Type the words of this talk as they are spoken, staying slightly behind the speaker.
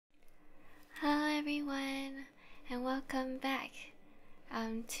welcome back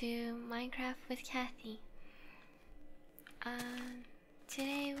to Minecraft with Kathy.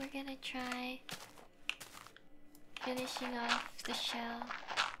 Today we're gonna try finishing off the shell.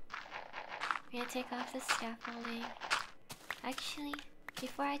 We're gonna take off the scaffolding. Actually,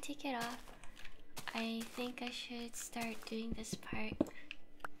 before I take it off, I think I should start doing this part.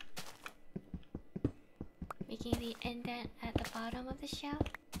 Making the indent at the bottom of the shell.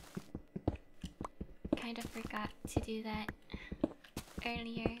 Kind of forgot to do that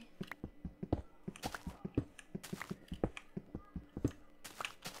earlier.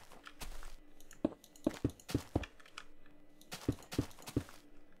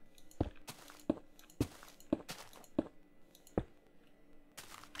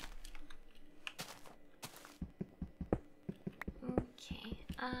 Okay,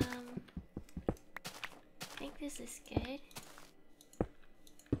 I think this is good.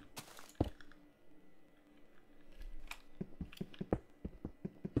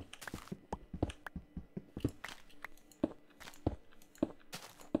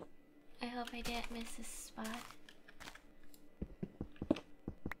 I hope I didn't miss a spot.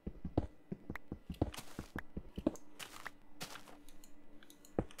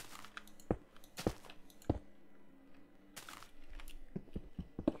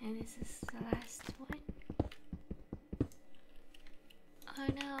 And this is the last one. Oh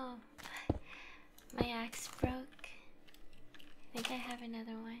no! My axe broke. I think I have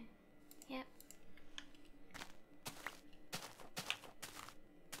another one. Yep.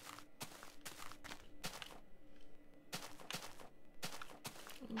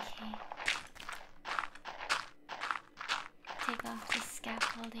 Okay. Take off the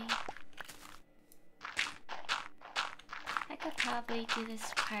scaffolding. I could probably do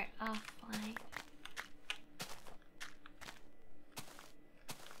this part offline.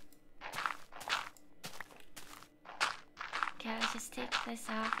 Okay, I'll just take this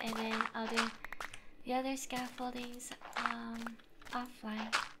off and then I'll do the other scaffoldings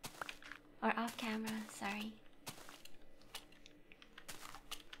offline. Or off camera, sorry.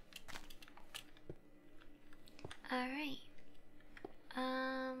 Alright.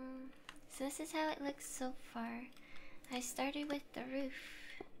 So this is how it looks so far. I started with the roof.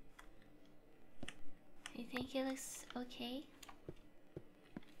 I think it looks okay.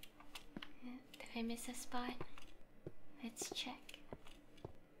 Did I miss a spot? Let's check.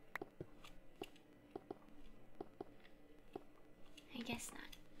 I guess not.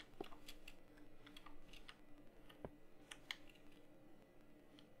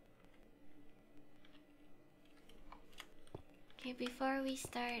 Okay, before we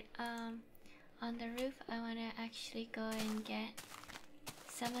start on the roof, I want to actually go and get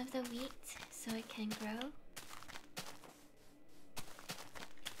some of the wheat so it can grow.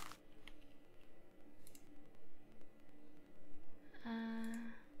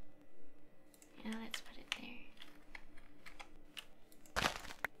 Yeah, let's put it there.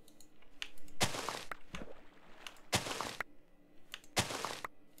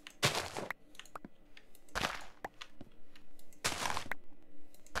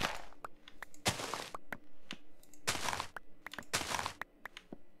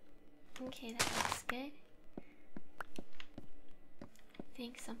 Okay, that looks good. I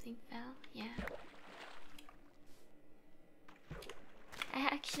think something fell, yeah. I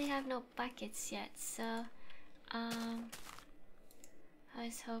actually have no buckets yet, so I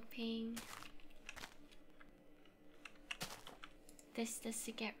was hoping this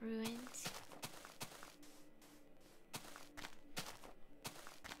doesn't get ruined.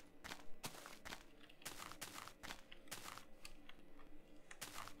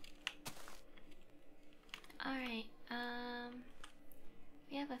 Alright,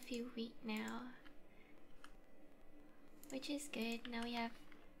 we have a few wheat now, which is good. Now we have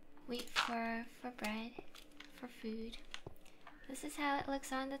wheat for bread, for food. This is how it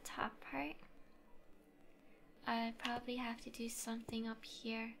looks on the top part. I probably have to do something up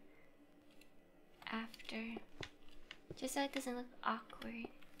here after, just so it doesn't look awkward.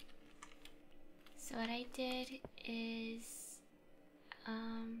 So what I did is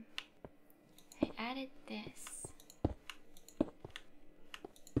I added this.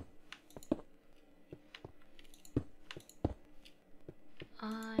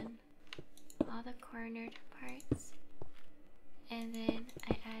 On all the cornered parts, and then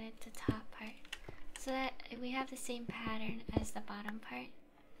I added the top part so that we have the same pattern as the bottom part.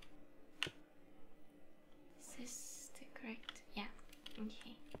 Is this the correct? Yeah,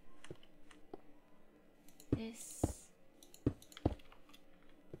 okay. This,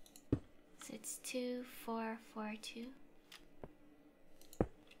 so it's 2 4 4 2.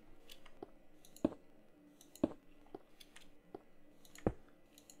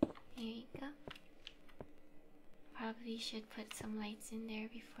 should put some lights in there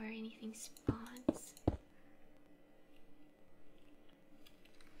before anything spawns.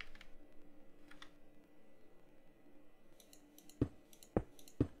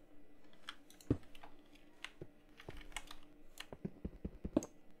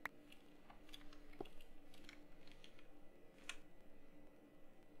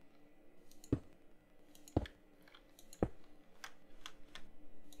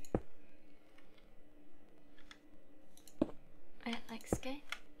 That looks good.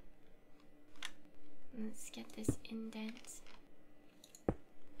 Let's get this indent.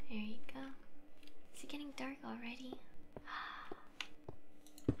 There you go. Is it getting dark already?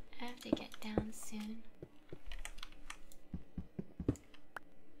 I have to get down soon.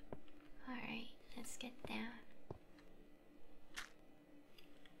 Alright, let's get down.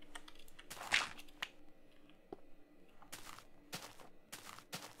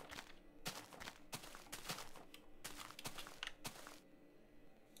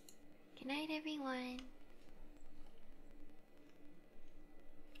 Good night, everyone.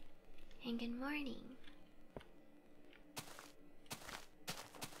 And good morning.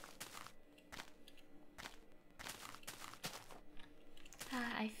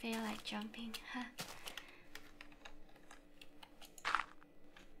 I fail at jumping.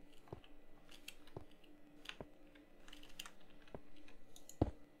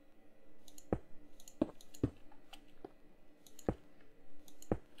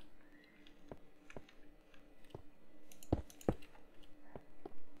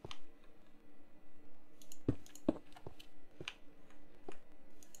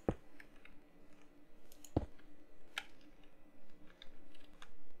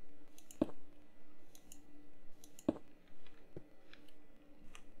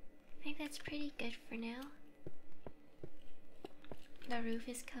 I think that's pretty good for now. The roof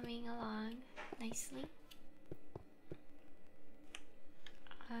is coming along nicely.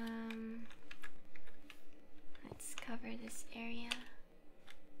 Let's cover this area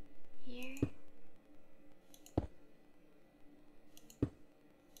here.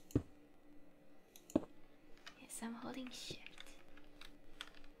 Yes, I'm holding shift.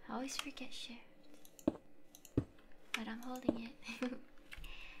 I always forget shift, but I'm holding it.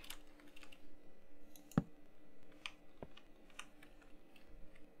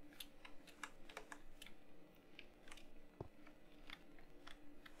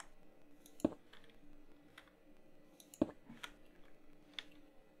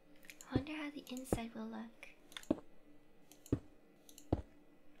 Wonder how the inside will look.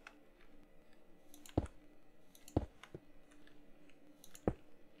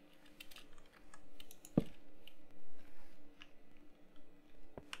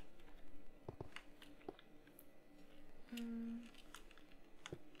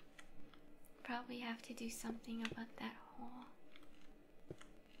 Probably have to do something about that hole.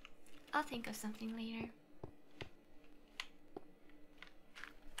 I'll think of something later.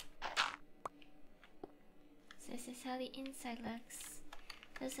 This is how the inside looks.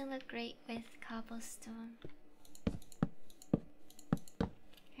 Doesn't look great with cobblestone.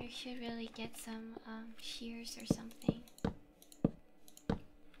 I should really get some shears or something.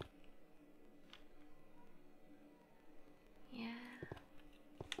 Yeah.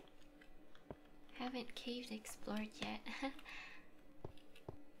 Haven't cave explored yet.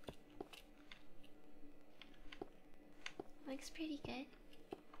 Looks pretty good,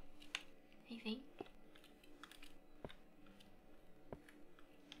 I think.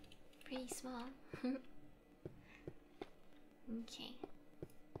 Pretty small. Okay.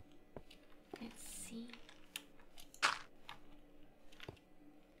 Let's see.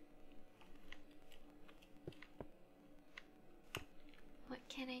 What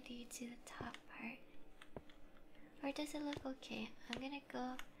can I do to the top part? Or does it look okay? I'm gonna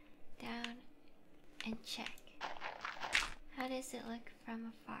go down and check. How does it look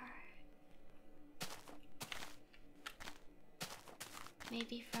from afar?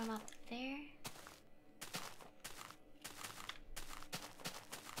 Maybe from up there?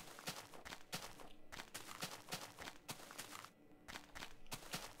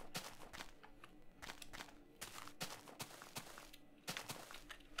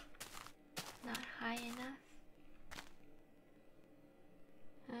 Not high enough?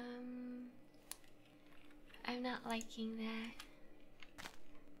 I'm not liking that.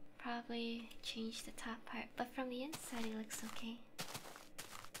 Probably change the top part, but from the inside it looks okay.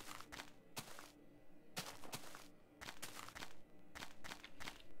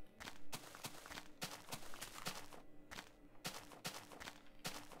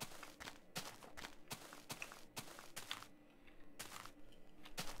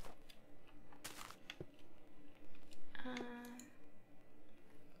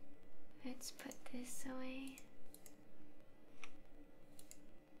 this away.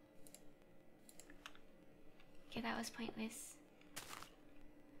 Okay, that was pointless.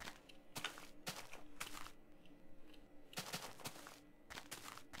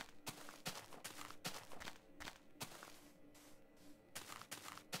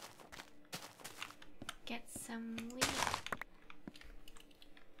 Get some wheat.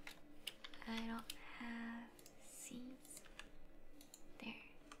 I don't have seeds. There.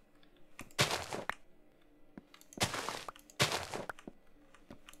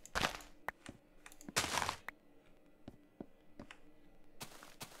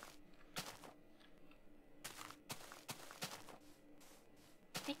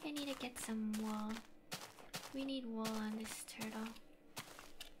 I think I need to get some wool. We need wool on this turtle.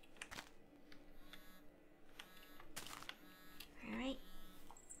 Alright.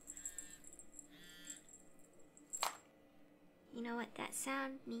 You know what that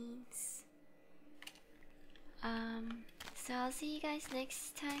sound means. So I'll see you guys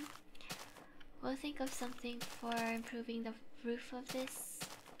next time. We'll think of something for improving the roof of this.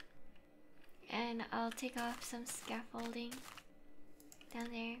 And I'll take off some scaffolding down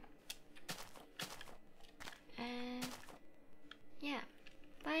there. And yeah,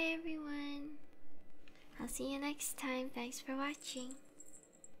 bye everyone. I'll see you next time. Thanks for watching.